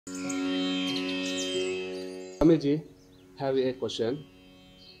Swamiji, have a question.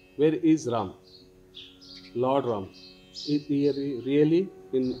 Where is Ram? Lord Ram. Is he really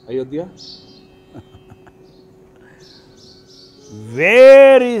in Ayodhya?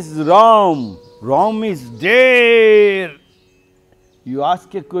 Where is Ram? Ram is there. You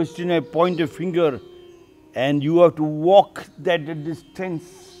ask a question, I point a finger, and you have to walk that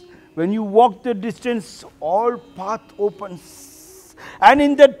distance. When you walk the distance, all path opens. And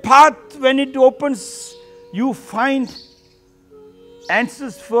in that path, when it opens, you find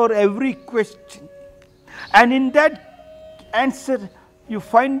answers for every question. And in that answer, you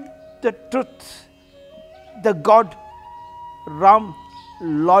find the truth, the God, Ram,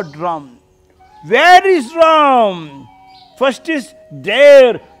 Lord Ram. Where is Ram? First is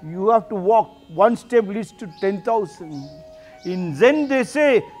there. You have to walk. One step leads to 10,000. In Zen they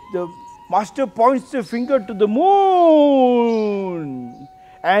say, the master points the finger to the moon.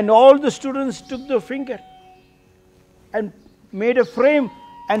 And all the students took the finger and made a frame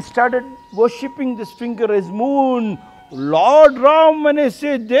and started worshipping this finger as moon. Lord Ram, when I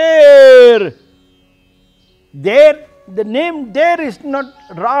say there, the name there is not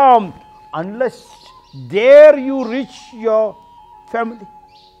Ram unless there you reach your family,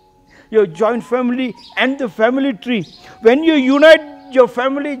 your joint family and the family tree. When you unite your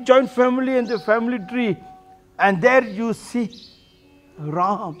family, joint family and the family tree, and there you see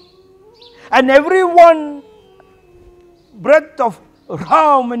Ram. And every one breath of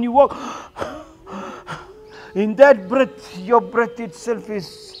Ram, when you walk, in that breath, your breath itself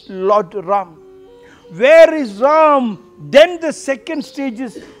is Lord Ram. Where is Ram? Then the second stage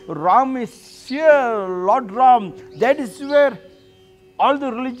is Ram is here, Lord Ram. That is where all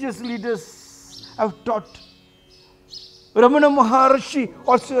the religious leaders have taught. Ramana Maharshi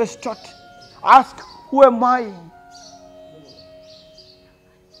also has taught. Ask, who am I?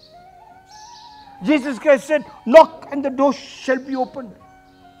 Jesus Christ said, knock and the door shall be opened.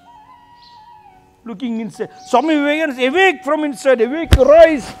 Looking inside. Swami Vivekananda is awake from inside. Awake,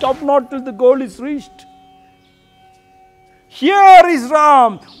 rise, stop not till the goal is reached. Here is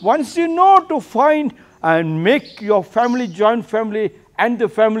Ram. Once you know to find and make your family, joint family and the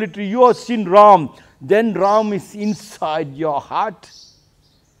family tree, you have seen Ram. Then Ram is inside your heart.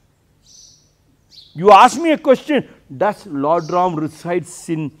 You ask me a question, does Lord Ram resides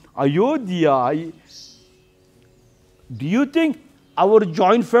in Ayodhya? Do you think our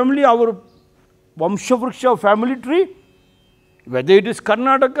joint family, our Vamshavriksha family tree, whether it is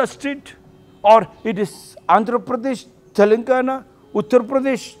Karnataka state or it is Andhra Pradesh, Telangana, Uttar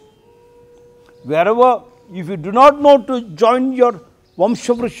Pradesh, wherever, if you do not know to join your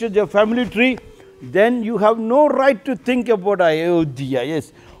Vamshavriksha, your family tree, then you have no right to think about Ayodhya.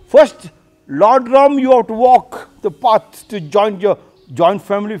 Yes. First, Lord Ram, you have to walk the path to join your joint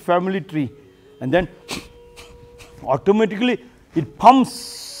family, family tree. And then automatically it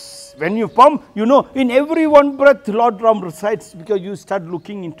pumps. When you pump, you know, in every one breath, Lord Ram resides because you start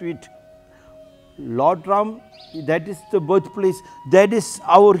looking into it. Lord Ram, that is the birthplace. That is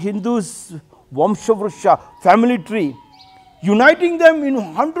our Hindus' Vamshavriksha, family tree. Uniting them in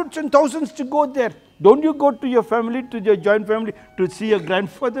hundreds and thousands to go there. Don't you go to your family, to your joint family, to see your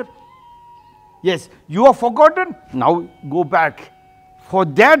grandfather? Yes, you are forgotten. Now go back. For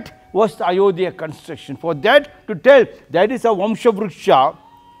that was the Ayodhya construction. For that to tell, that is a Vamshavriksha.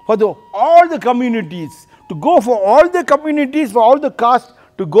 For all the communities, to go for all the communities, for all the castes,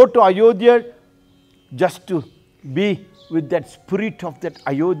 to go to Ayodhya, just to be with that spirit of that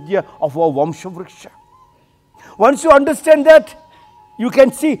Ayodhya of our Vamshavriksha. Once you understand that, you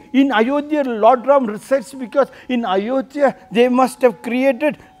can see in Ayodhya Lord Ram resides because in Ayodhya they must have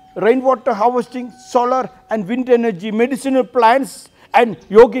created rainwater harvesting, solar and wind energy, medicinal plants and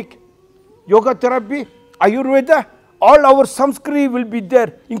yogic, yoga therapy, Ayurveda. All our Sanskrit will be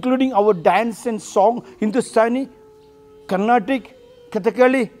there, including our dance and song, Hindustani, Carnatic,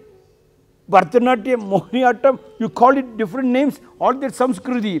 Kathakali, Bharatanatyam, Mohiniyattam, you call it different names, all that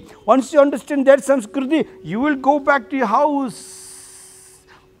Samskriti. Once you understand that Samskriti, you will go back to your house.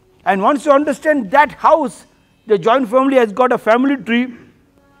 And once you understand that house, the joint family has got a family tree,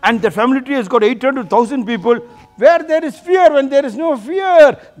 and the family tree has got 800,000 people. Where there is fear, when there is no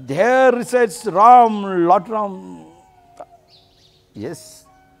fear, there resides Ram, Lord Ram. Yes,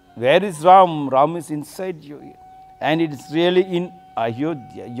 where is Ram? Ram is inside you, and it is really in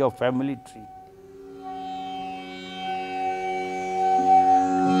Ayodhya, your family tree.